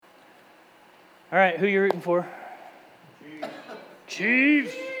All right, who you rooting for?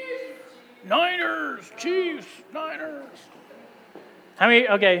 Chiefs. Niners. Chiefs. Niners. How many?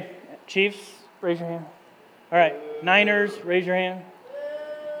 Okay, Chiefs, raise your hand. All right, Niners, raise your hand.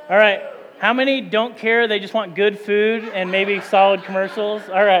 All right, how many don't care? They just want good food and maybe solid commercials?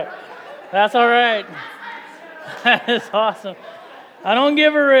 All right, that's all right. That is awesome. I don't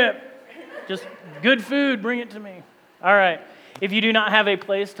give a rip. Just good food, bring it to me. All right. If you do not have a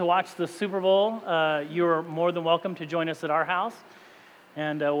place to watch the Super Bowl, you are more than welcome to join us at our house.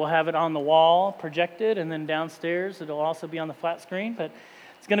 And we'll have it on the wall projected, and then downstairs it'll also be on the flat screen. But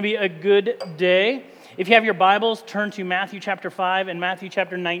it's going to be a good day. If you have your Bibles, turn to Matthew chapter 5 and Matthew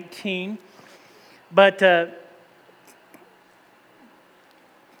chapter 19. But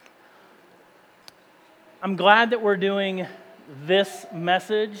I'm glad that we're doing this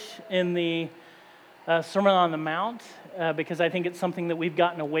message in the Sermon on the Mount because I think it's something that we've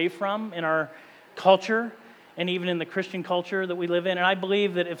gotten away from in our culture and even in the Christian culture that we live in. And I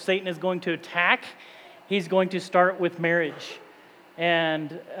believe that if Satan is going to attack, he's going to start with marriage, and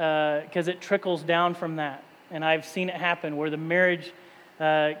because it trickles down from that. And I've seen it happen where the marriage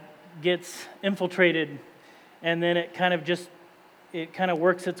gets infiltrated, and then it kind of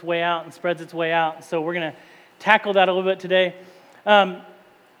works its way out and spreads its way out. So we're going to tackle that a little bit today.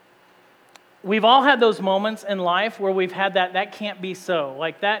 We've all had those moments in life where we've had that can't be so.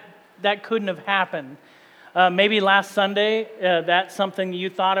 Like that couldn't have happened. Maybe last Sunday, that's something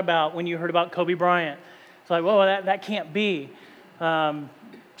you thought about when you heard about Kobe Bryant. It's like, whoa, that can't be.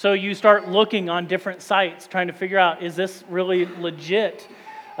 So you start looking on different sites, trying to figure out, is this really legit?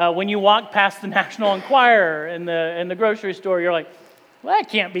 When you walk past the National Enquirer in the grocery store, you're like, well, that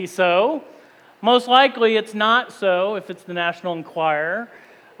can't be so. Most likely it's not so if it's the National Enquirer.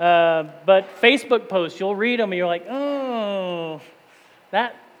 But Facebook posts, you'll read them and you're like, oh,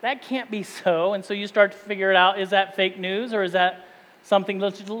 that can't be so. And so you start to figure it out, is that fake news or is that something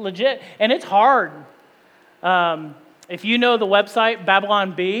legit? And it's hard. If you know the website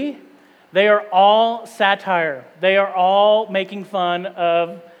Babylon Bee, they are all satire. They are all making fun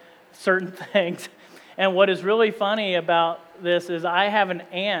of certain things. And what is really funny about this is I have an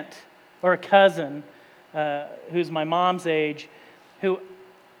aunt or a cousin who's my mom's age who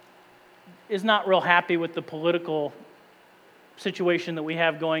is not real happy with the political situation that we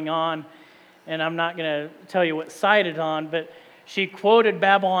have going on. And I'm not going to tell you what side it's on, but she quoted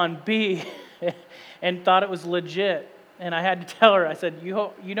Babylon Bee and thought it was legit. And I had to tell her, I said,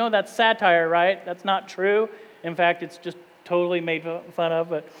 you know that's satire, right? That's not true. In fact, it's just totally made fun of.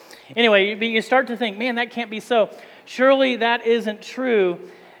 But anyway, you start to think, man, that can't be so. Surely that isn't true.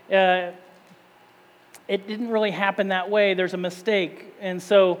 It didn't really happen that way. There's a mistake. And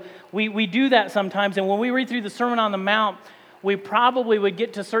so we do that sometimes. And when we read through the Sermon on the Mount, we probably would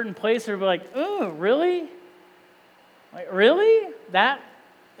get to certain places and be like, oh, really? Like, really? I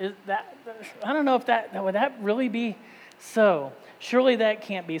don't know if would that really be so. Surely that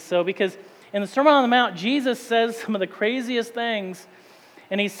can't be so, because in the Sermon on the Mount, Jesus says some of the craziest things,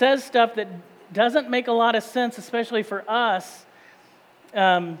 and he says stuff that doesn't make a lot of sense, especially for us,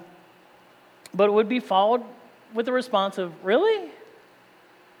 but it would be followed with the response of, really?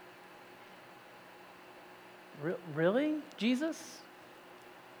 Really, Jesus?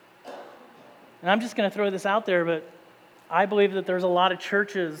 And I'm just going to throw this out there, but I believe that there's a lot of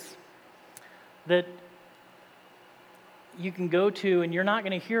churches that you can go to and you're not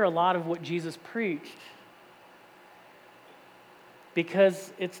going to hear a lot of what Jesus preached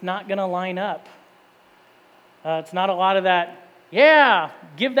because it's not going to line up. It's not a lot of that, yeah,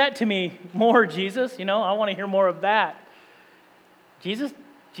 give that to me more, Jesus. I want to hear more of that. Jesus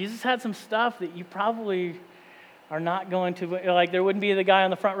had some stuff that you probably are not going to, like there wouldn't be the guy on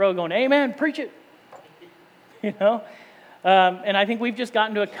the front row going, amen, preach it. And I think we've just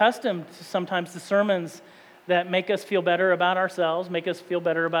gotten accustomed to sometimes the sermons that make us feel better about ourselves, make us feel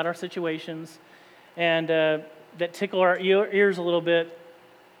better about our situations, and that tickle our ears a little bit,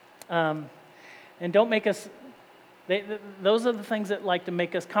 and don't make us, those are the things that like to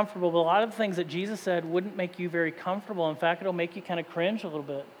make us comfortable, but a lot of the things that Jesus said wouldn't make you very comfortable. In fact, it'll make you kind of cringe a little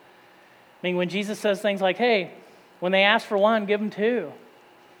bit. I mean, when Jesus says things like, hey, when they ask for one, give them two.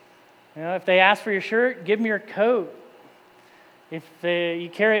 If they ask for your shirt, give them your coat. If you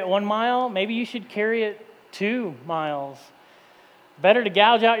carry it 1 mile, maybe you should carry it 2 miles. Better to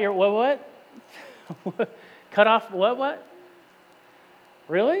gouge out your what? Cut off what?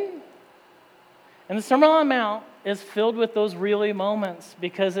 Really? And the Sermon on the Mount is filled with those really moments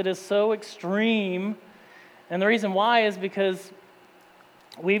because it is so extreme. And the reason why is because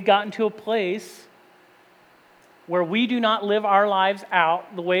we've gotten to a place where we do not live our lives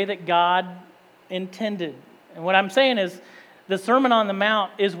out the way that God intended. And what I'm saying is, the Sermon on the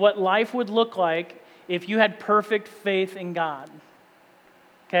Mount is what life would look like if you had perfect faith in God.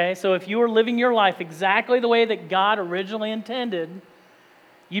 Okay, so if you were living your life exactly the way that God originally intended,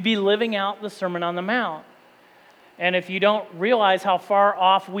 you'd be living out the Sermon on the Mount. And if you don't realize how far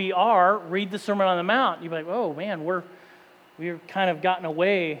off we are, read the Sermon on the Mount. You'd be like, oh man, we've kind of gotten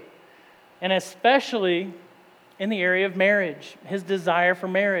away. And especially in the area of marriage, his desire for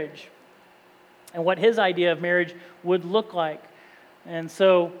marriage, and what his idea of marriage would look like. And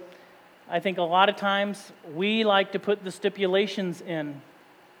so I think a lot of times we like to put the stipulations in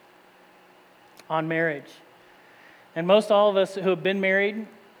on marriage. And most all of us who have been married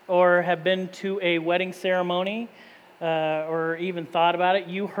or have been to a wedding ceremony or even thought about it,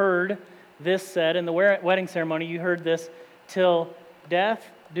 you heard this said in the wedding ceremony, you heard this, till death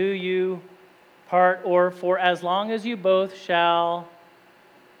do you part, or for as long as you both shall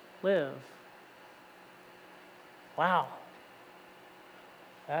live. Wow.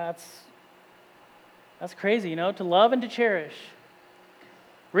 That's crazy, to love and to cherish.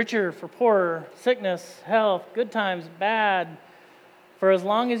 Richer for poorer, sickness, health, good times, bad, for as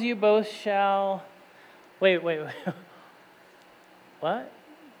long as you both shall... Wait. What?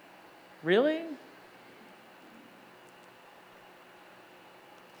 Really?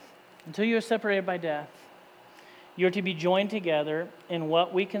 Until you are separated by death, you are to be joined together in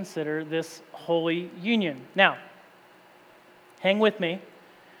what we consider this holy union. Now, hang with me,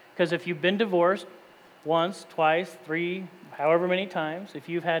 because if you've been divorced once, twice, 3, however many times, if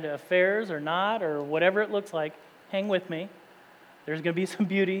you've had affairs or not, or whatever it looks like, hang with me. There's going to be some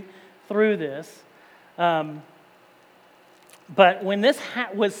beauty through this. But when this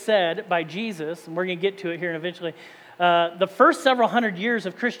was said by Jesus, and we're going to get to it here eventually, the first several hundred years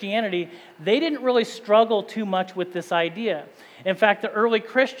of Christianity, they didn't really struggle too much with this idea. In fact, the early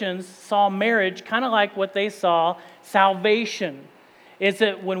Christians saw marriage kind of like what they saw salvation. Is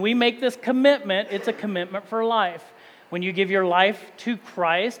that when we make this commitment, it's a commitment for life. When you give your life to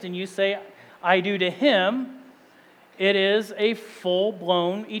Christ and you say, I do to Him, it is a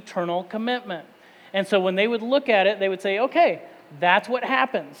full-blown eternal commitment. And so when they would look at it, they would say, okay, that's what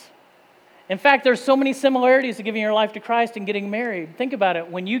happens. In fact, there's so many similarities to giving your life to Christ and getting married. Think about it.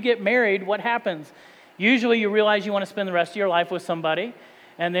 When you get married, what happens? Usually you realize you want to spend the rest of your life with somebody,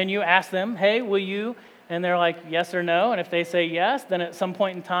 and then you ask them, hey, will you? And they're like, yes or no. And if they say yes, then at some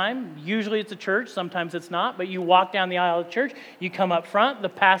point in time, usually it's a church, sometimes it's not, but you walk down the aisle of the church, you come up front, the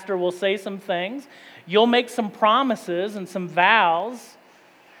pastor will say some things, you'll make some promises and some vows,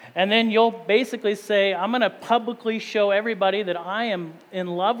 and then you'll basically say, I'm going to publicly show everybody that I am in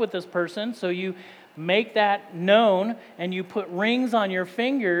love with this person. So you make that known, and you put rings on your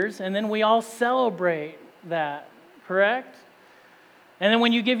fingers, and then we all celebrate that, correct? And then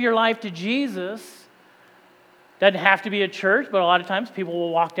when you give your life to Jesus, doesn't have to be a church, but a lot of times people will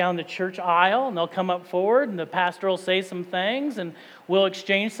walk down the church aisle and they'll come up forward and the pastor will say some things and we'll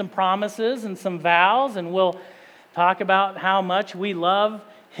exchange some promises and some vows and we'll talk about how much we love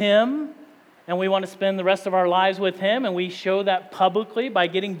Him and we want to spend the rest of our lives with Him, and we show that publicly by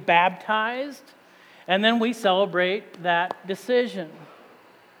getting baptized, and then we celebrate that decision.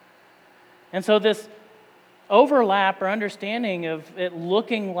 And so this overlap or understanding of it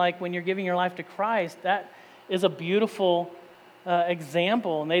looking like when you're giving your life to Christ, that is a beautiful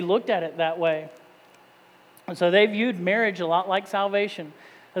example, and they looked at it that way. And so they viewed marriage a lot like salvation,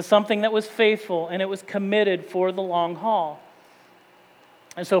 as something that was faithful and it was committed for the long haul.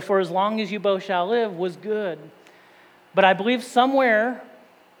 And so for as long as you both shall live was good. But I believe somewhere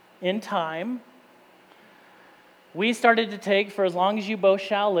in time, we started to take for as long as you both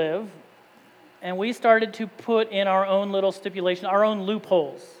shall live, and we started to put in our own little stipulation, our own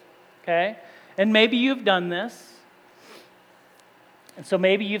loopholes, okay? And maybe you've done this. And so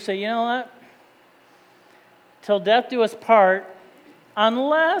maybe you've said, you know what? Till death do us part,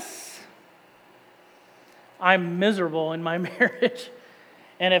 unless I'm miserable in my marriage.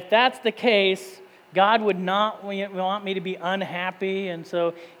 And if that's the case, God would not want me to be unhappy, and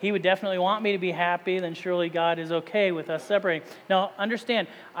so He would definitely want me to be happy, then surely God is okay with us separating. Now, understand,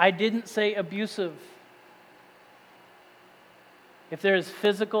 I didn't say abusive. If there is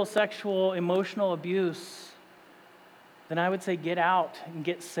physical, sexual, emotional abuse, then I would say get out and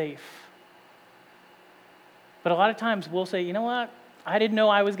get safe. But a lot of times we'll say, you know what? I didn't know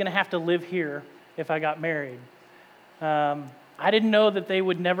I was going to have to live here if I got married. I didn't know that they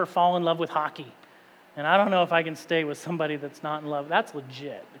would never fall in love with hockey. And I don't know if I can stay with somebody that's not in love. That's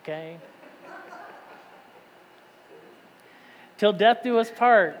legit, okay? Till death do us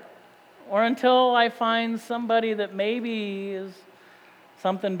part. Or until I find somebody that maybe is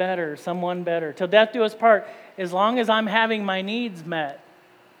something better, someone better. Till death do us part, as long as I'm having my needs met.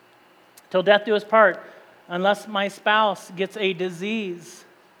 Till death do us part, unless my spouse gets a disease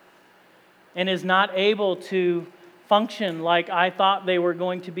and is not able to function like I thought they were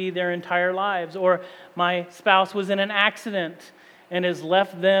going to be their entire lives, or my spouse was in an accident and has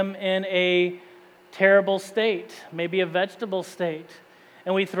left them in a terrible state, maybe a vegetable state,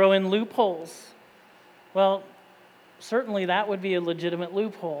 and we throw in loopholes. Well, certainly that would be a legitimate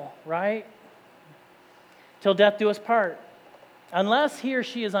loophole, right? Till death do us part. Unless he or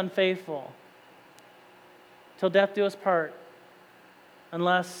she is unfaithful. Till death do us part.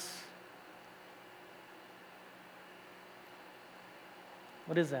 Unless...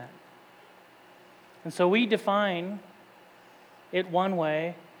 What is that? And so we define it one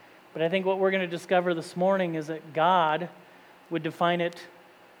way, but I think what we're going to discover this morning is that God would define it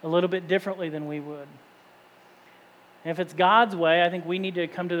a little bit differently than we would. And if it's God's way, I think we need to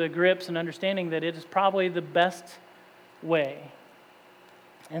come to the grips and understanding that it is probably the best way.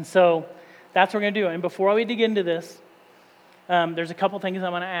 And so that's what we're going to do. And before we dig into this, there's a couple things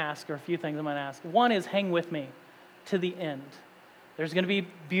I'm going to ask, or a few things I'm going to ask. One is hang with me to the end. There's going to be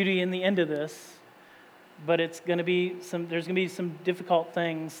beauty in the end of this, but there's going to be some difficult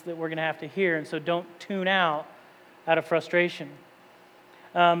things that we're going to have to hear, and so don't tune out of frustration.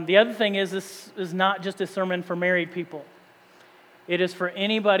 The other thing is, this is not just a sermon for married people. It is for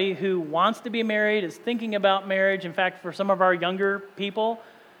anybody who wants to be married, is thinking about marriage. In fact, for some of our younger people,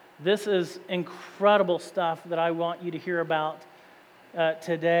 this is incredible stuff that I want you to hear about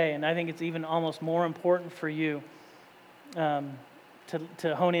today, and I think it's even almost more important for you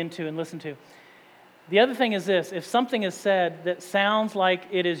to hone into and listen to. The other thing is this: if something is said that sounds like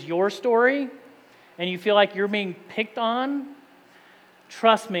it is your story and you feel like you're being picked on,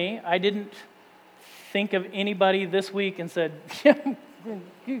 trust me, I didn't think of anybody this week and said,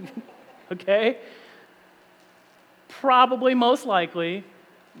 okay? Probably, most likely,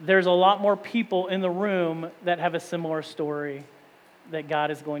 there's a lot more people in the room that have a similar story that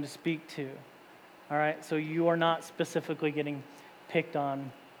God is going to speak to. All right? So you are not specifically getting picked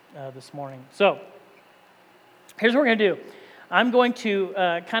on this morning. So here's what we're going to do. I'm going to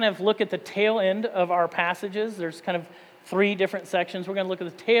kind of look at the tail end of our passages. There's kind of 3 different sections. We're going to look at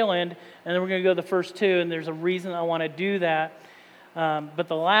the tail end, and then we're going to go to the first 2, and there's a reason I want to do that. But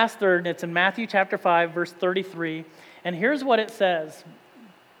the last third, it's in Matthew chapter 5, verse 33, and here's what it says.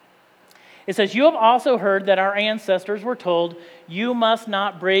 It says, "You have also heard that our ancestors were told, 'You must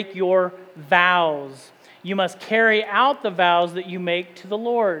not break your vows. You must carry out the vows that you make to the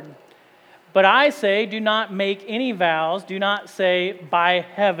Lord.' But I say, do not make any vows. Do not say, 'By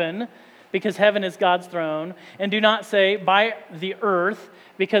heaven,' because heaven is God's throne. And do not say, 'By the earth,'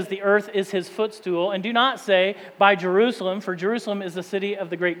 because the earth is his footstool. And do not say, 'By Jerusalem,' for Jerusalem is the city of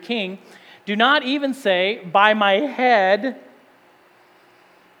the great king. Do not even say, 'By my head,'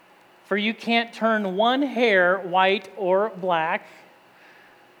 for you can't turn one hair white or black.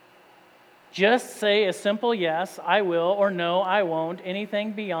 Just say a simple yes, I will, or no, I won't.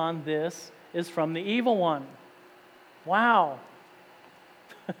 Anything beyond this is from the evil one." Wow.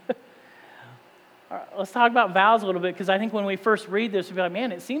 All right, let's talk about vows a little bit, because I think when we first read this, we'll be like,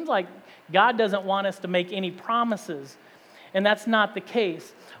 man, it seems like God doesn't want us to make any promises. And that's not the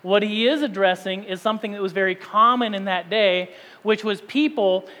case. What he is addressing is something that was very common in that day, which was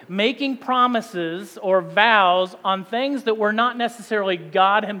people making promises or vows on things that were not necessarily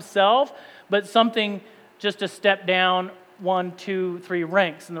God himself, but something just a step down 1, 2, 3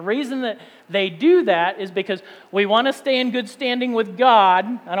 ranks. And the reason that they do that is because we want to stay in good standing with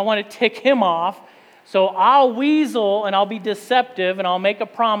God. I don't want to tick him off. So I'll weasel and I'll be deceptive and I'll make a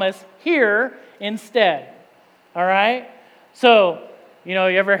promise here instead. All right? So, you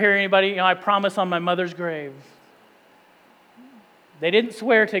ever hear anybody, I promise on my mother's grave. They didn't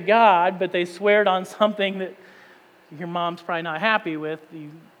swear to God, but they sweared on something that your mom's probably not happy with,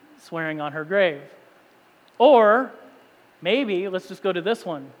 you swearing on her grave. Or maybe, let's just go to this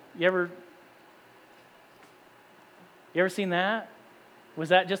one. You ever seen that? Was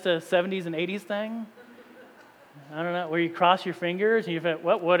that just a 70s and 80s thing? I don't know, where you cross your fingers and you think,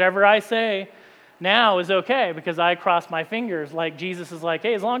 whatever I say now is okay because I cross my fingers. Like Jesus is like,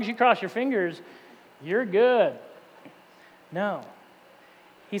 hey, as long as you cross your fingers, you're good. No.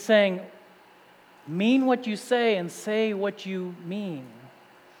 He's saying, mean what you say and say what you mean.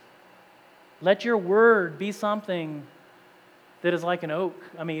 Let your word be something that is like an oak.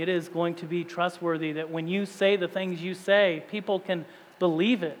 I mean, it is going to be trustworthy that when you say the things you say, people can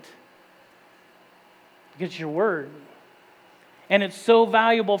believe it. Because it's your word. And it's so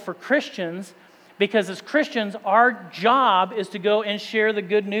valuable for Christians Because as Christians, our job is to go and share the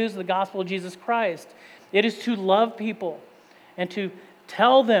good news of the gospel of Jesus Christ. It is to love people and to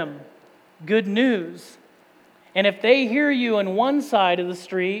tell them good news. And if they hear you on one side of the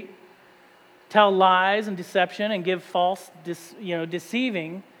street tell lies and deception and give false,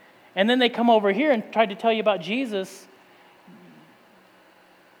 deceiving, and then they come over here and try to tell you about Jesus,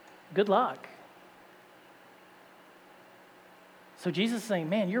 good luck. So Jesus is saying,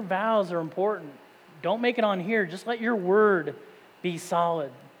 man, your vows are important. Don't make it on here. Just let your word be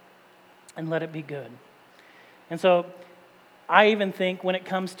solid and let it be good. And so I even think when it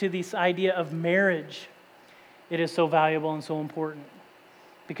comes to this idea of marriage, it is so valuable and so important.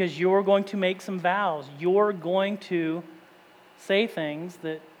 Because you're going to make some vows. You're going to say things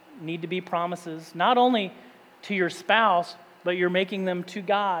that need to be promises, not only to your spouse, but you're making them to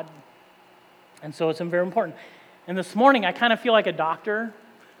God. And so it's very important. And this morning, I kind of feel like a doctor,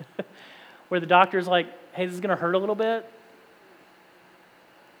 where the doctor's like, hey, this is going to hurt a little bit.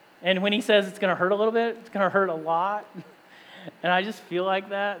 And when he says it's going to hurt a little bit, it's going to hurt a lot. And I just feel like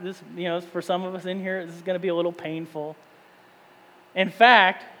that. This, for some of us in here, this is going to be a little painful. In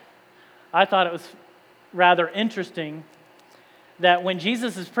fact, I thought it was rather interesting that when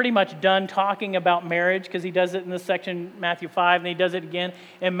Jesus is pretty much done talking about marriage, because he does it in this section, Matthew 5, and he does it again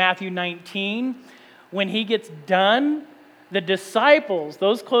in Matthew 19, when he gets done, the disciples,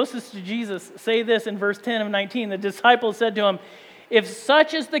 those closest to Jesus, say this in verse 10 of 19. The disciples said to him, if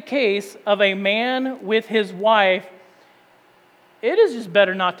such is the case of a man with his wife, it is just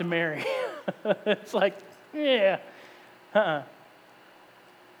better not to marry. It's like, yeah, They're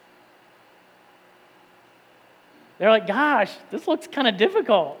like, gosh, this looks kind of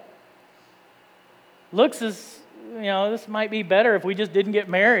difficult. Looks as, this might be better if we just didn't get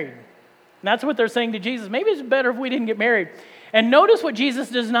married. And that's what they're saying to Jesus. Maybe it's better if we didn't get married. And notice what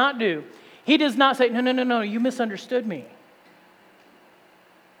Jesus does not do. He does not say, no, you misunderstood me.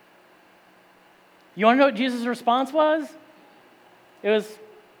 You want to know what Jesus' response was? It was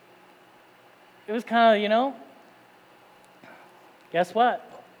kind of, guess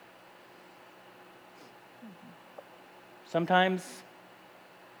what? Sometimes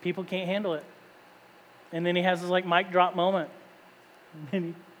people can't handle it. And then he has this mic drop moment.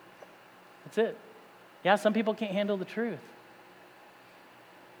 And that's it. Yeah, some people can't handle the truth.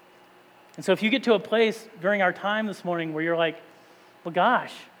 And so if you get to a place during our time this morning where you're like, well,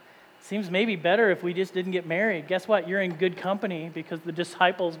 gosh, seems maybe better if we just didn't get married. Guess what? You're in good company because the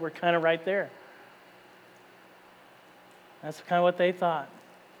disciples were kind of right there. That's kind of what they thought.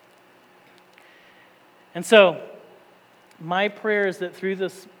 And so, my prayer is that through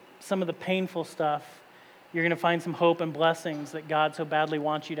some of the painful stuff, you're going to find some hope and blessings that God so badly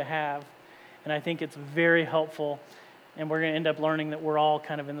wants you to have. And I think it's very helpful. And we're going to end up learning that we're all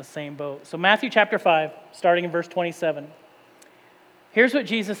kind of in the same boat. So Matthew chapter 5, starting in verse 27. Here's what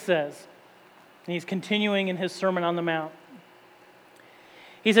Jesus says. And he's continuing in his Sermon on the Mount.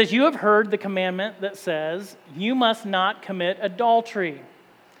 He says, you have heard the commandment that says, you must not commit adultery.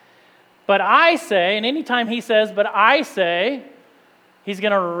 But I say, and anytime he says, but I say, he's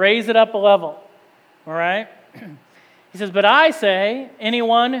going to raise it up a level. All right? He says, but I say,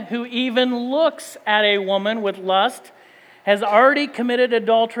 anyone who even looks at a woman with lust has already committed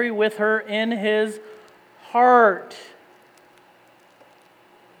adultery with her in his heart.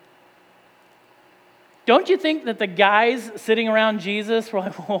 Don't you think that the guys sitting around Jesus were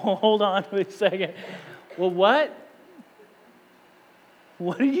like, hold on a second. Well, what?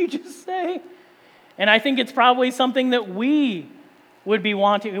 What did you just say? And I think it's probably something that we would be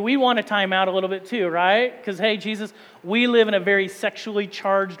wanting. We want to time out a little bit too, right? Because, hey, Jesus, we live in a very sexually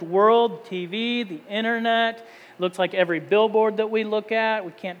charged world. TV, the internet, looks like every billboard that we look at.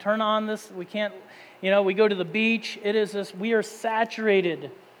 We can't turn on this. We can't, we go to the beach. It is this, we are saturated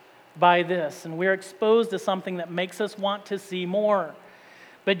by this. And we're exposed to something that makes us want to see more.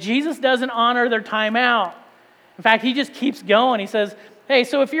 But Jesus doesn't honor their time out. In fact, he just keeps going. He says, hey,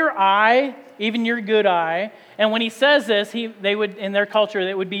 so if your eye, even your good eye, and when he says this, they would, in their culture,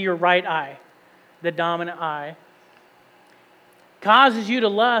 it would be your right eye, the dominant eye, causes you to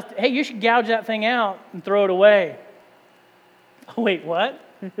lust, hey, you should gouge that thing out and throw it away. Wait, what?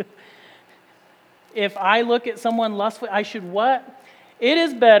 If I look at someone lustfully, I should what? It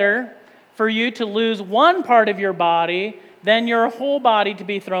is better for you to lose one part of your body than your whole body to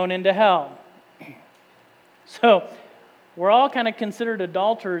be thrown into hell. So, we're all kind of considered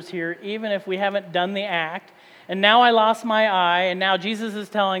adulterers here, even if we haven't done the act. And now I lost my eye, and now Jesus is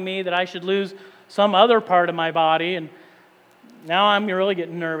telling me that I should lose some other part of my body, and now I'm really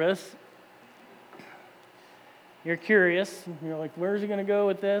getting nervous. You're curious. You're like, where's he going to go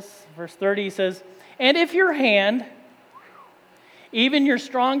with this? Verse 30 says, and if your hand, even your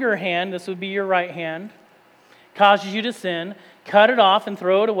stronger hand, this would be your right hand, causes you to sin, cut it off and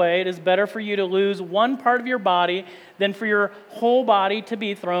throw it away. It is better for you to lose one part of your body than for your whole body to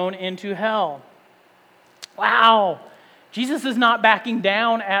be thrown into hell. Wow. Jesus is not backing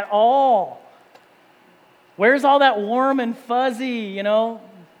down at all. Where's all that warm and fuzzy,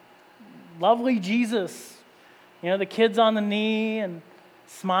 lovely Jesus? The kids on the knee and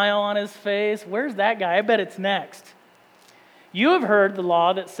smile on his face. Where's that guy? I bet it's next. You have heard the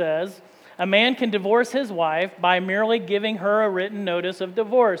law that says a man can divorce his wife by merely giving her a written notice of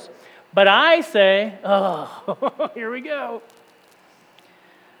divorce. But I say, here we go.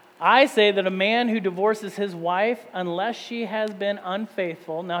 I say that a man who divorces his wife, unless she has been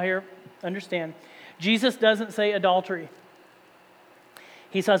unfaithful, now here, understand, Jesus doesn't say adultery.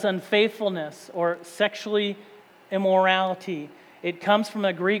 He says unfaithfulness or sexually immorality. It comes from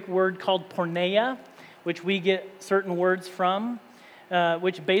a Greek word called porneia, which we get certain words from,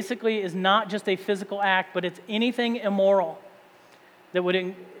 which basically is not just a physical act, but it's anything immoral that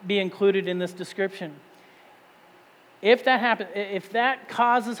would be included in this description. If that happens, if that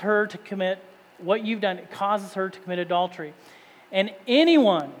causes her to commit what you've done, it causes her to commit adultery. And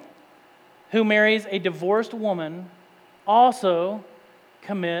anyone who marries a divorced woman also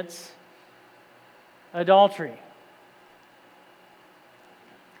commits adultery.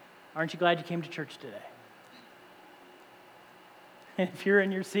 Aren't you glad you came to church today? And if you're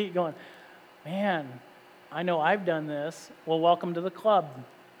in your seat going, man, I know I've done this, well, welcome to the club.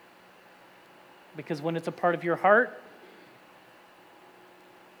 Because when it's a part of your heart,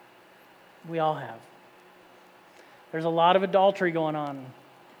 we all have. There's a lot of adultery going on.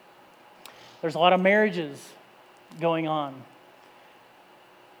 There's a lot of marriages going on.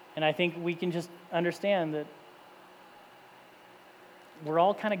 And I think we can just understand that we're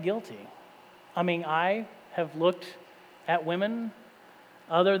all kind of guilty. I mean, I have looked at women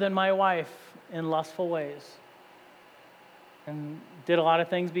other than my wife in lustful ways and did a lot of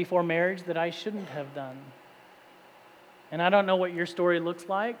things before marriage that I shouldn't have done. And I don't know what your story looks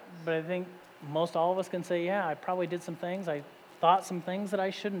like, but I think most all of us can say, yeah, I probably did some things. I thought some things that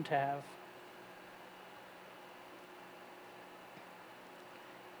I shouldn't have.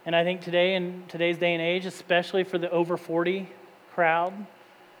 And I think today, in today's day and age, especially for the over 40 crowd,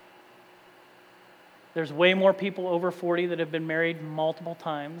 there's way more people over 40 that have been married multiple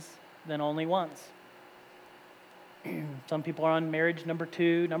times than only once. Some people are on marriage number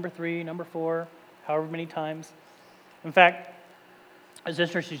 2, number 3, number 4, however many times. In fact, it was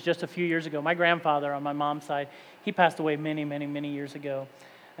interesting, just a few years ago, my grandfather on my mom's side, he passed away many, many, many years ago.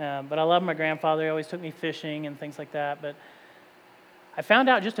 But I love my grandfather. He always took me fishing and things like that. But I found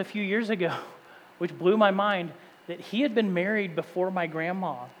out just a few years ago, which blew my mind, that he had been married before my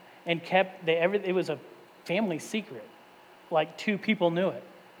grandma and it was a family secret. Like 2 people knew it.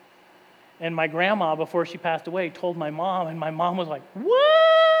 And my grandma, before she passed away, told my mom, and my mom was like,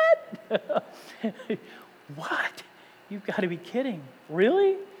 what? What? You've got to be kidding.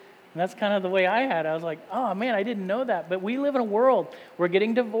 Really? And that's kind of the way I had it. I was like, oh man, I didn't know that. But we live in a world where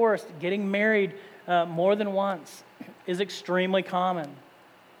getting divorced, getting married more than once is extremely common.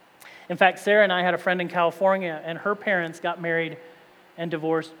 In fact, Sarah and I had a friend in California, and her parents got married and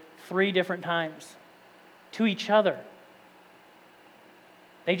divorced 3 different times to each other.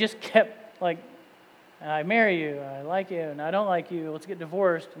 They just kept like, I marry you, I like you, and I don't like you, let's get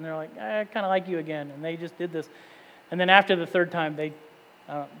divorced. And they're like, I kind of like you again. And they just did this. And then after the 3rd time, they've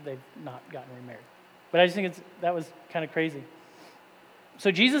not gotten remarried. But I just think that was kind of crazy.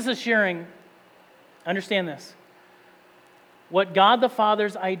 So Jesus is sharing, understand this, what God the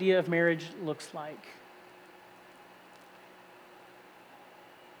Father's idea of marriage looks like.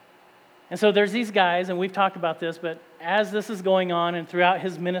 And so there's these guys, and we've talked about this, but as this is going on and throughout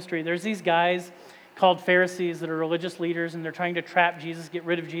his ministry, there's these guys called Pharisees that are religious leaders, and they're trying to trap Jesus, get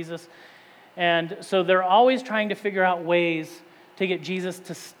rid of Jesus. And so they're always trying to figure out ways to get Jesus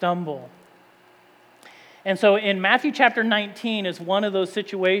to stumble. And so in Matthew chapter 19 is one of those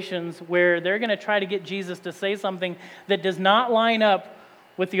situations where they're going to try to get Jesus to say something that does not line up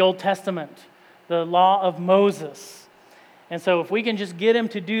with the Old Testament, the law of Moses. And so if we can just get him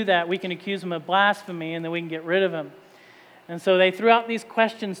to do that, we can accuse him of blasphemy, and then we can get rid of him. And so they threw out these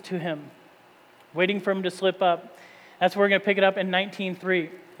questions to him, waiting for him to slip up. That's where we're going to pick it up in 19:3.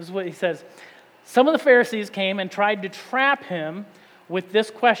 This is what he says. Some of the Pharisees came and tried to trap him with this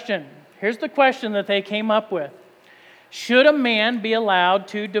question. Here's the question that they came up with. Should a man be allowed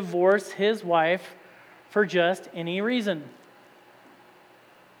to divorce his wife for just any reason?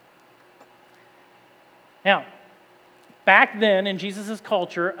 Now, Back then, in Jesus'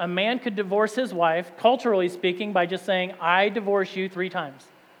 culture, a man could divorce his wife, culturally speaking, by just saying, I divorce you 3 times.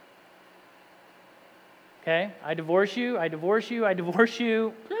 Okay? I divorce you, I divorce you, I divorce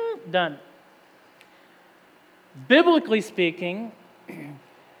you. Done. Biblically speaking,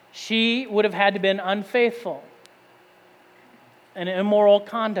 she would have had to have been unfaithful and immoral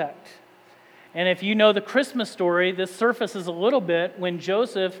conduct. And if you know the Christmas story, this surfaces a little bit when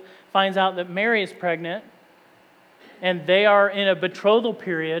Joseph finds out that Mary is pregnant, and they are in a betrothal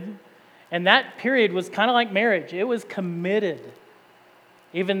period, and that period was kind of like marriage. It was committed,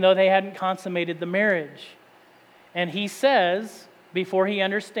 even though they hadn't consummated the marriage. And he says, before he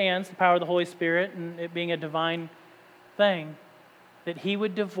understands the power of the Holy Spirit and it being a divine thing, that he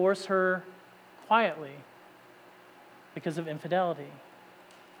would divorce her quietly because of infidelity.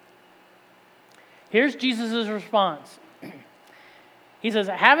 Here's Jesus' response. He says,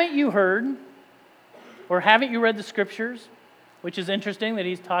 haven't you heard, or haven't you read the scriptures? Which is interesting that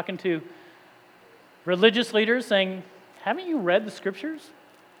he's talking to religious leaders saying, haven't you read the scriptures?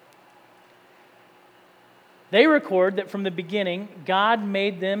 They record that from the beginning, God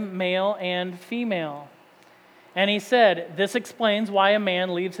made them male and female. And he said, this explains why a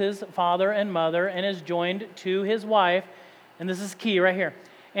man leaves his father and mother and is joined to his wife. And this is key right here.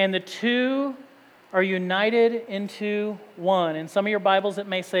 And the two are united into one. In some of your Bibles, it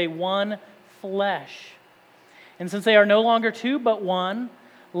may say one flesh. And since they are no longer two but one,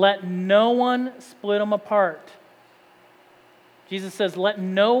 let no one split them apart. Jesus says, let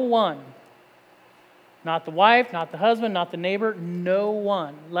no one, not the wife, not the husband, not the neighbor, no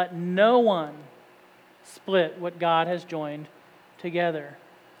one, let no one split what God has joined together.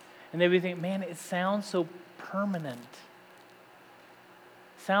 And they would think, man, it sounds so permanent.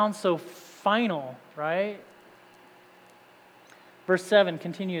 Sounds so final, right? Verse 7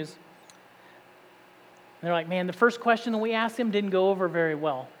 continues. They're like, man, the first question that we asked him didn't go over very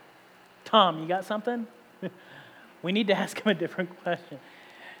well. Tom, you got something? We need to ask him a different question.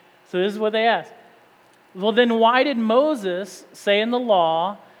 So this is what they asked. Well, then why did Moses say in the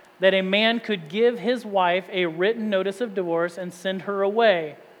law that a man could give his wife a written notice of divorce and send her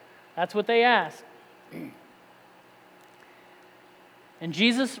away? That's what they asked. And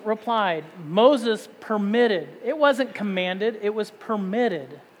Jesus replied, Moses permitted, it wasn't commanded, it was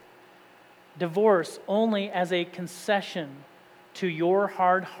permitted, divorce only as a concession to your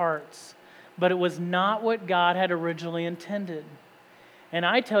hard hearts, but it was not what God had originally intended. And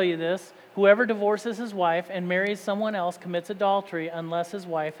I tell you this, whoever divorces his wife and marries someone else commits adultery unless his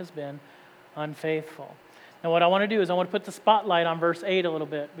wife has been unfaithful. Now what I want to do is I want to put the spotlight on verse 8 a little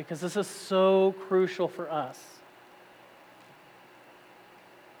bit because this is so crucial for us.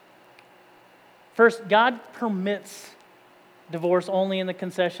 First, God permits divorce only in the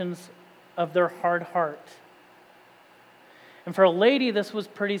concessions of their hard heart. And for a lady, this was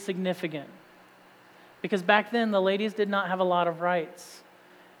pretty significant. Because back then, the ladies did not have a lot of rights.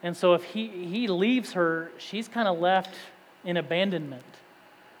 And so if he leaves her, she's kind of left in abandonment.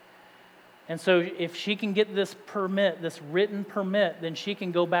 And so if she can get this permit, this written permit, then she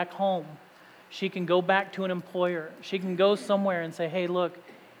can go back home. She can go back to an employer. She can go somewhere and say, hey, look,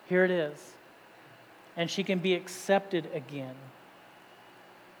 here it is. And she can be accepted again.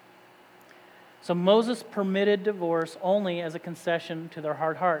 So Moses permitted divorce only as a concession to their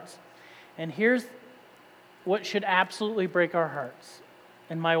hard hearts. And here's what should absolutely break our hearts.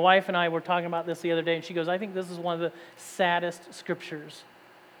 And my wife and I were talking about this the other day, and she goes, I think this is one of the saddest scriptures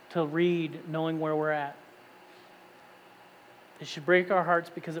to read knowing where we're at. It should break our hearts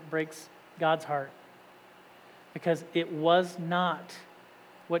because it breaks God's heart. Because it was not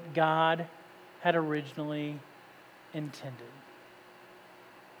what God had originally intended.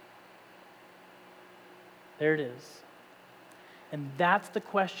 There it is. And that's the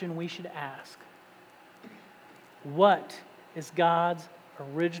question we should ask. What is God's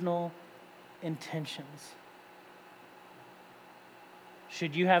original intentions?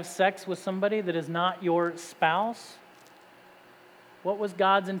 Should you have sex with somebody that is not your spouse? What was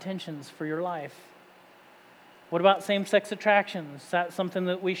God's intentions for your life? What about same-sex attractions? That's something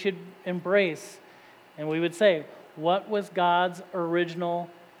that we should embrace. And we would say, what was God's original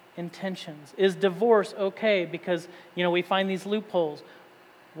intentions? Is divorce okay? Because, we find these loopholes.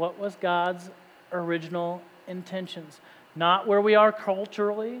 What was God's original intentions? Not where we are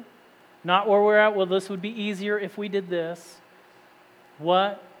culturally, not where we're at, well, this would be easier if we did this.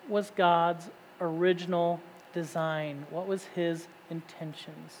 What was God's original design? What was his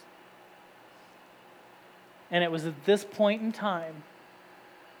intentions? And it was at this point in time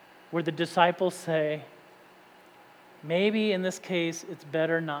where the disciples say, maybe in this case, it's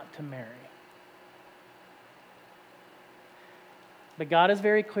better not to marry. But God is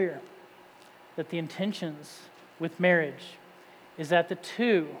very clear that the intentions with marriage is that the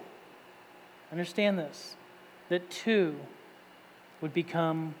two, understand this, that two would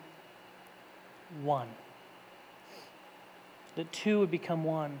become one. That two would become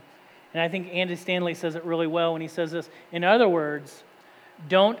one. And I think Andy Stanley says it really well when he says this. In other words,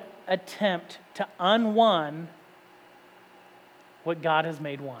 don't attempt to unone what God has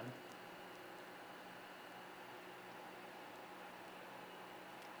made one.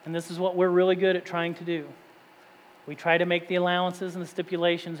 And this is what we're really good at trying to do. We try to make the allowances and the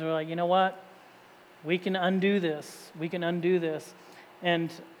stipulations. And we're like, you know what? We can undo this. We can undo this.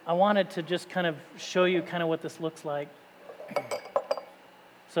 And I wanted to just kind of show you kind of what this looks like.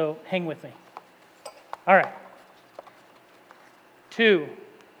 So hang with me. All right. 2.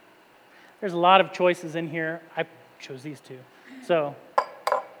 There's a lot of choices in here. I chose these 2.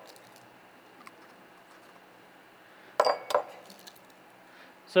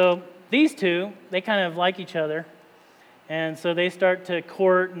 So these 2, they kind of like each other. And so they start to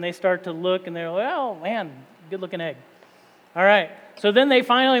court and they start to look and they're like, oh man, good looking egg. All right. So then they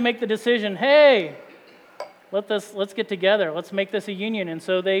finally make the decision, hey, let's get together. Let's make this a union. And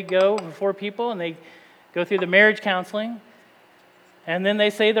so they go before people and they go through the marriage counseling. And then they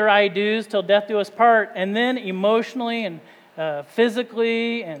say their I do's till death do us part. And then emotionally and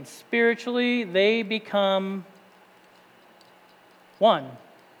physically and spiritually, they become one,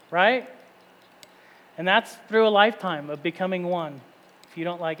 right? And that's through a lifetime of becoming one. If you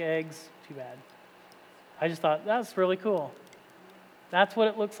don't like eggs, too bad. I just thought, that's really cool. That's what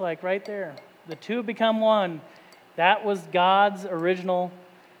it looks like right there. The two become one. That was God's original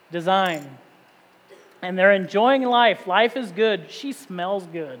design. And they're enjoying life. Life is good. She smells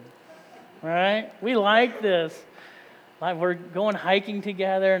good, right? We like this. Like we're going hiking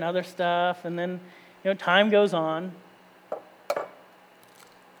together and other stuff. And then, time goes on.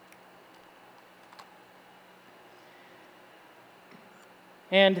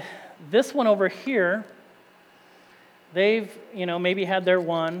 And this one over here, they've, maybe had their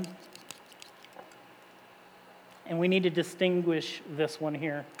one. And we need to distinguish this one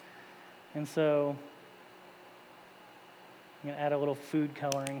here. And so I'm going to add a little food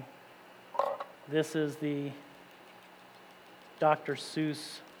coloring. This is the Dr.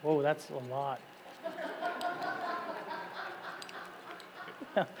 Seuss. Whoa, that's a lot.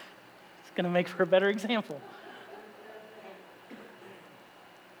 It's going to make for a better example.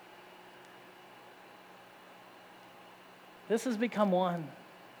 This has become one.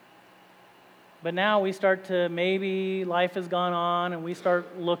 But now we start to, maybe life has gone on and we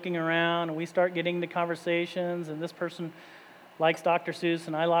start looking around and we start getting the conversations and this person likes Dr. Seuss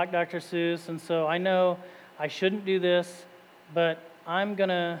and I like Dr. Seuss, and so I know I shouldn't do this, but I'm going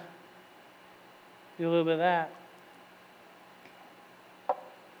to do a little bit of that.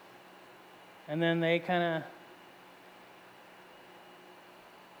 And then they kind of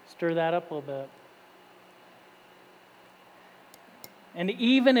stir that up a little bit. And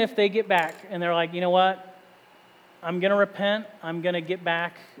even if they get back and they're like, you know what, I'm going to repent, I'm going to get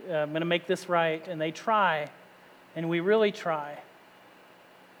back, I'm going to make this right, and they try, and we really try,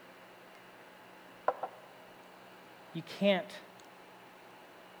 you can't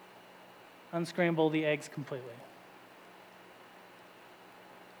unscramble the eggs completely.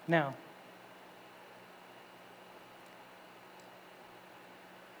 Now,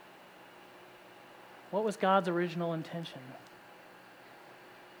 what was God's original intention?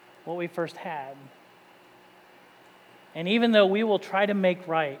 What we first had. And even though we will try to make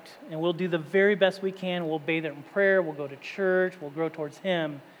right, and we'll do the very best we can, we'll bathe it in prayer, we'll go to church, we'll grow towards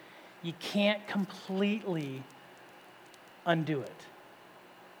Him, you can't completely undo it.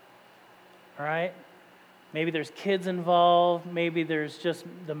 All right? Maybe there's kids involved, maybe there's just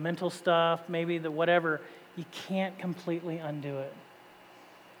the mental stuff, maybe the whatever. You can't completely undo it.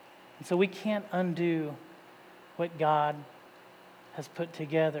 And so we can't undo what God has put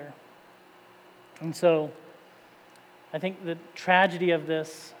together. And so I think the tragedy of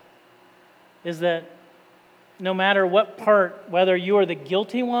this is that no matter what part, whether you are the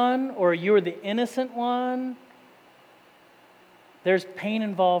guilty one or you are the innocent one, there's pain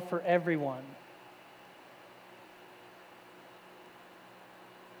involved for everyone.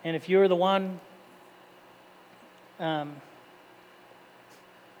 And if you're the one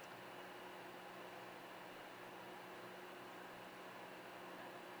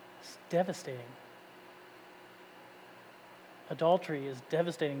devastating. Adultery is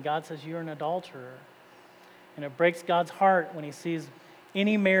devastating. God says you're an adulterer. And it breaks God's heart when He sees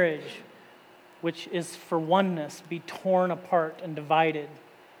any marriage which is for oneness be torn apart and divided.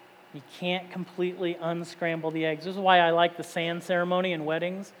 You can't completely unscramble the eggs. This is why I like the sand ceremony in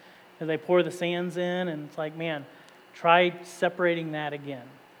weddings, because they pour the sands in, and it's like, man, try separating that again.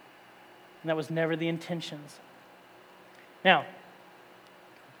 And that was never the intentions. Now,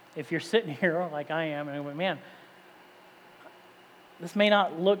 if you're sitting here like I am, and you're like, man, this may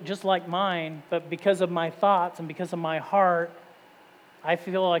not look just like mine, but because of my thoughts and because of my heart, I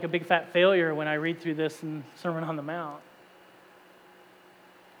feel like a big fat failure when I read through this in Sermon on the Mount.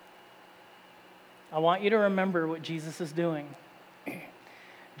 I want you to remember what Jesus is doing.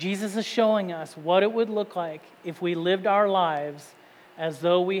 Jesus is showing us what it would look like if we lived our lives as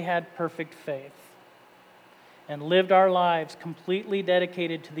though we had perfect faith and lived our lives completely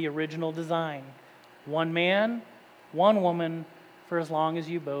dedicated to the original design. One man, one woman, for as long as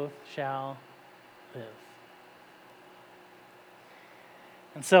you both shall live.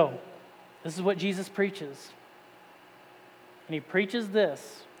 And so, this is what Jesus preaches. And he preaches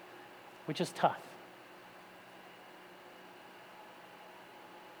this, which is tough.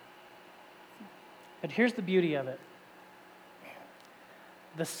 But here's the beauty of it.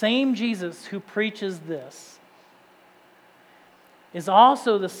 The same Jesus who preaches this is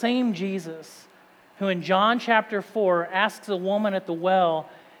also the same Jesus who in John chapter 4 asks a woman at the well,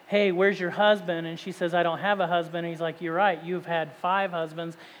 hey, where's your husband? And she says, I don't have a husband. And he's like, you're right, you've had 5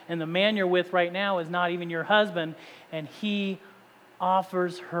 husbands, and the man you're with right now is not even your husband. And he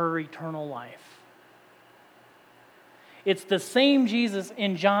offers her eternal life. It's the same Jesus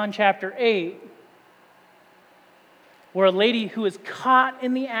in John chapter 8 where a lady who is caught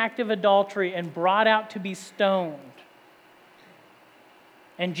in the act of adultery and brought out to be stoned.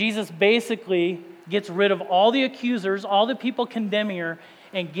 And Jesus basically gets rid of all the accusers, all the people condemning her,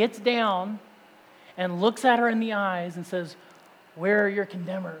 and gets down and looks at her in the eyes and says, where are your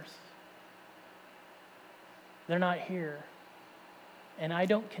condemners? They're not here. And I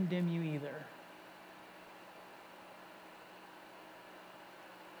don't condemn you either.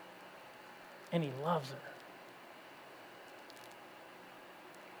 And he loves her.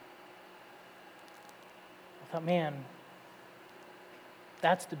 I thought, man,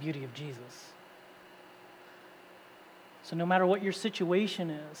 that's the beauty of Jesus. So no matter what your situation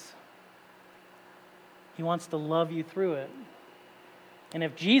is, he wants to love you through it. And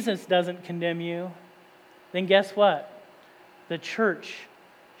if Jesus doesn't condemn you, then guess what? The church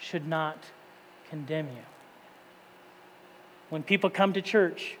should not condemn you. When people come to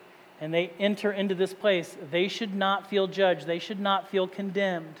church and they enter into this place, they should not feel judged. They should not feel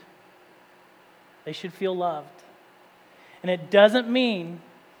condemned. They should feel loved. And it doesn't mean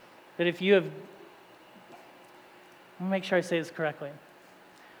that if you have... Let me make sure I say this correctly.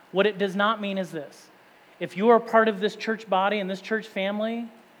 What it does not mean is this. If you are part of this church body and this church family,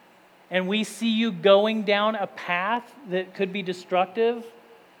 and we see you going down a path that could be destructive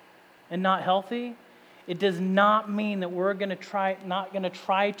and not healthy, it does not mean that we're not going to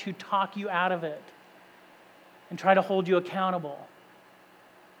try to talk you out of it and try to hold you accountable.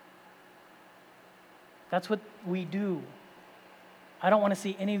 That's what we do. I don't want to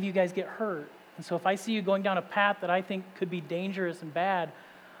see any of you guys get hurt. And so if I see you going down a path that I think could be dangerous and bad,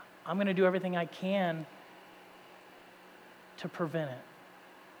 I'm going to do everything I can to prevent it.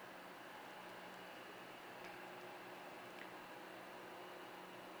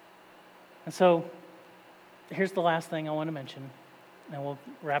 And so here's the last thing I want to mention, and we'll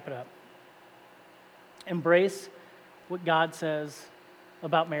wrap it up. Embrace what God says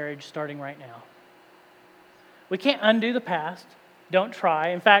about marriage starting right now. We can't undo the past. Don't try.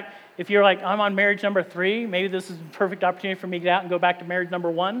 In fact, if you're like, I'm on marriage number 3, maybe this is a perfect opportunity for me to get out and go back to marriage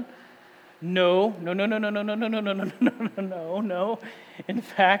number 1. No. In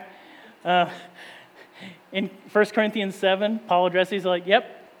fact, in 1 Corinthians 7, Paul addresses like,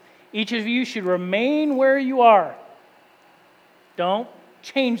 yep, each of you should remain where you are. Don't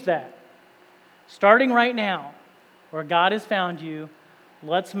change that. Starting right now, where God has found you,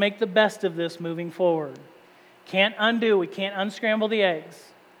 let's make the best of this moving forward. Can't undo, we can't unscramble the eggs.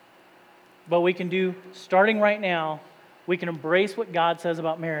 But we can do, starting right now, we can embrace what God says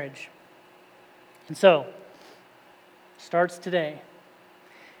about marriage. And so, starts today.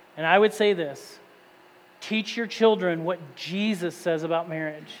 And I would say this, teach your children what Jesus says about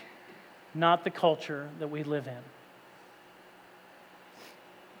marriage, not the culture that we live in.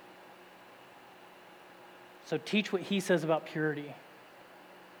 So teach what he says about purity.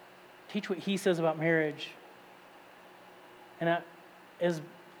 Teach what he says about marriage. And it has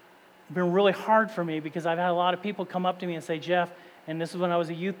been really hard for me because I've had a lot of people come up to me and say, Jeff, and this is when I was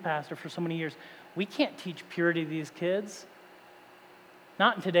a youth pastor for so many years, we can't teach purity to these kids.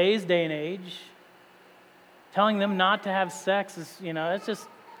 Not in today's day and age. Telling them not to have sex is, it's just,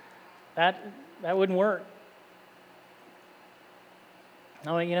 That wouldn't work.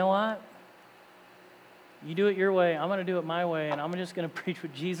 I went, you know what? You do it your way, I'm going to do it my way, and I'm just going to preach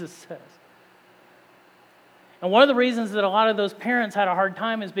what Jesus says. And one of the reasons that a lot of those parents had a hard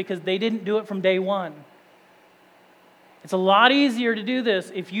time is because they didn't do it from day one. It's a lot easier to do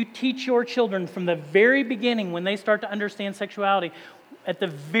this if you teach your children from the very beginning, when they start to understand sexuality. At the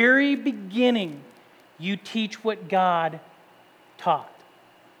very beginning, you teach what God taught.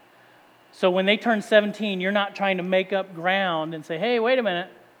 So when they turn 17, you're not trying to make up ground and say, hey, wait a minute.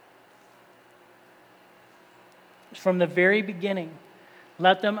 From the very beginning,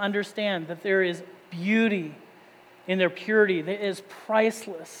 let them understand that there is beauty in their purity that is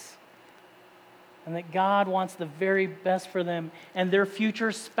priceless, and that God wants the very best for them, and their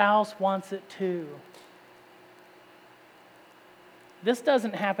future spouse wants it too. This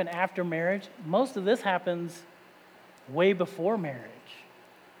doesn't happen after marriage. Most of this happens way before marriage,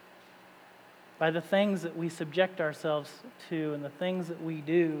 by the things that we subject ourselves to and the things that we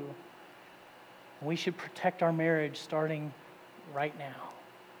do. We should protect our marriage starting right now.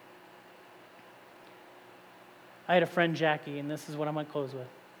 I had a friend, Jackie, and this is what I'm going to close with.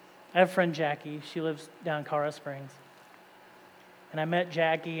 I have a friend, Jackie. She lives down in Colorado Springs. And I met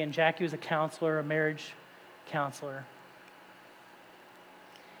Jackie, and Jackie was a counselor, a marriage counselor.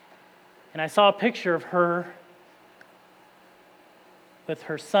 And I saw a picture of her with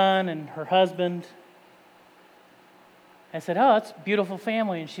her son and her husband. I said, oh, that's a beautiful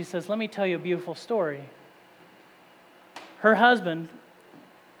family. And she says, let me tell you a beautiful story. Her husband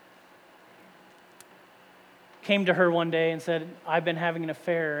came to her one day and said, I've been having an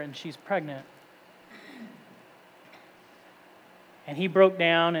affair and she's pregnant. And he broke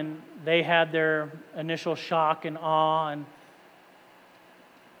down, and they had their initial shock and awe, and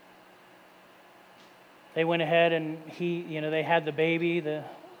they went ahead and they had the baby, the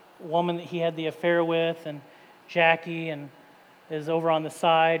woman that he had the affair with, and Jackie, and is over on the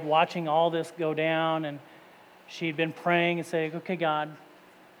side watching all this go down, and she'd been praying and saying, okay, God,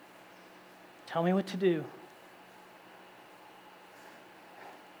 tell me what to do.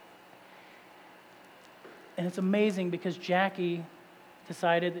 And it's amazing because Jackie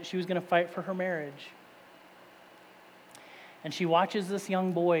decided that she was going to fight for her marriage. And she watches this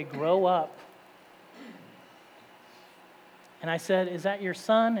young boy grow up. And I said, is that your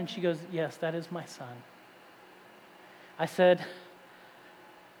son? And she goes, yes, that is my son. I said,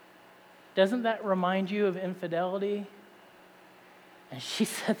 doesn't that remind you of infidelity? And she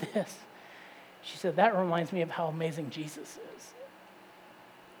said this. She said, that reminds me of how amazing Jesus is.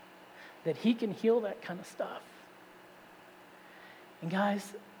 That he can heal that kind of stuff. And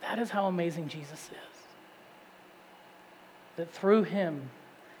guys, that is how amazing Jesus is. That through him,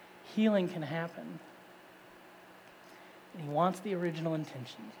 healing can happen. And he wants the original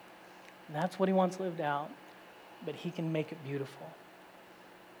intentions. And that's what he wants lived out, but he can make it beautiful.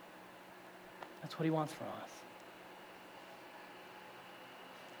 That's what he wants from us.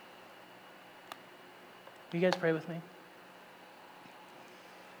 Will you guys pray with me?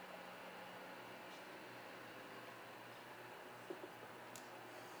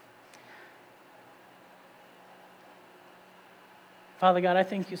 Father God, I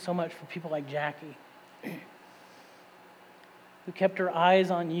thank you so much for people like Jackie, who kept her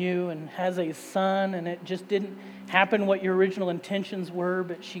eyes on you and has a son, and it just didn't happen what your original intentions were,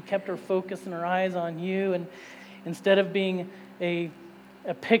 but she kept her focus and her eyes on you, and instead of being a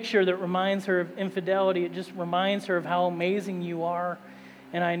picture that reminds her of infidelity, it just reminds her of how amazing you are.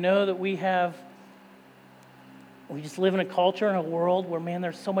 And I know that we just live in a culture and a world where, man,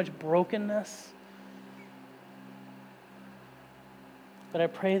 there's so much brokenness. But I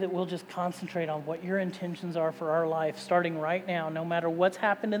pray that we'll just concentrate on what your intentions are for our life, starting right now. No matter what's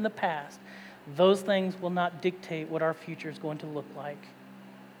happened in the past, those things will not dictate what our future is going to look like.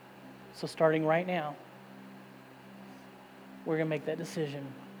 So starting right now, we're going to make that decision.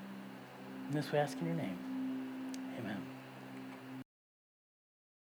 And this we ask in your name. Amen.